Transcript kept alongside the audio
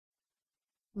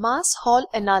Mass Hall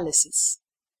Analysis.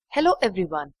 Hello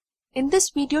everyone. In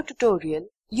this video tutorial,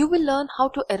 you will learn how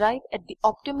to arrive at the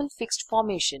optimal fixed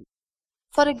formation.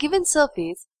 For a given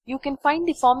surface, you can find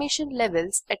the formation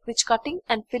levels at which cutting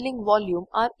and filling volume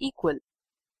are equal.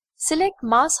 Select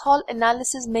Mass Hall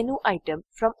Analysis menu item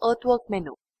from Earthwork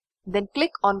menu. Then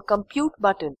click on Compute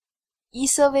button.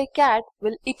 ESurvey CADD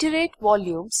will iterate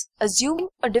volumes, assuming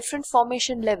a different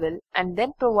formation level, and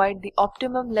then provide the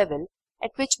optimum level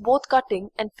at which both cutting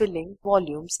and filling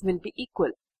volumes will be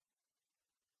equal.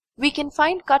 We can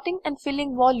find cutting and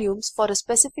filling volumes for a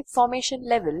specific formation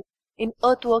level in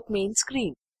Earthwork main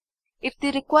screen. If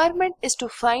the requirement is to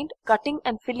find cutting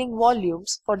and filling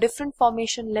volumes for different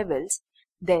formation levels,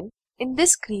 then in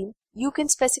this screen you can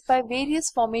specify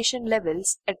various formation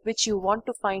levels at which you want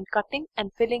to find cutting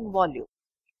and filling volume,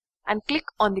 and click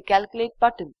on the Calculate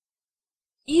button.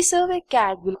 ESurvey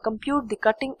CADD will compute the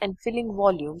cutting and filling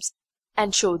volumes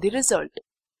and show the result.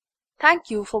 Thank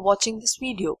you for watching this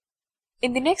video.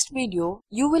 In the next video,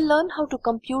 you will learn how to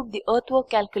compute the earthwork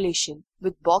calculation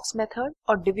with box method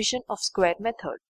or division of square method.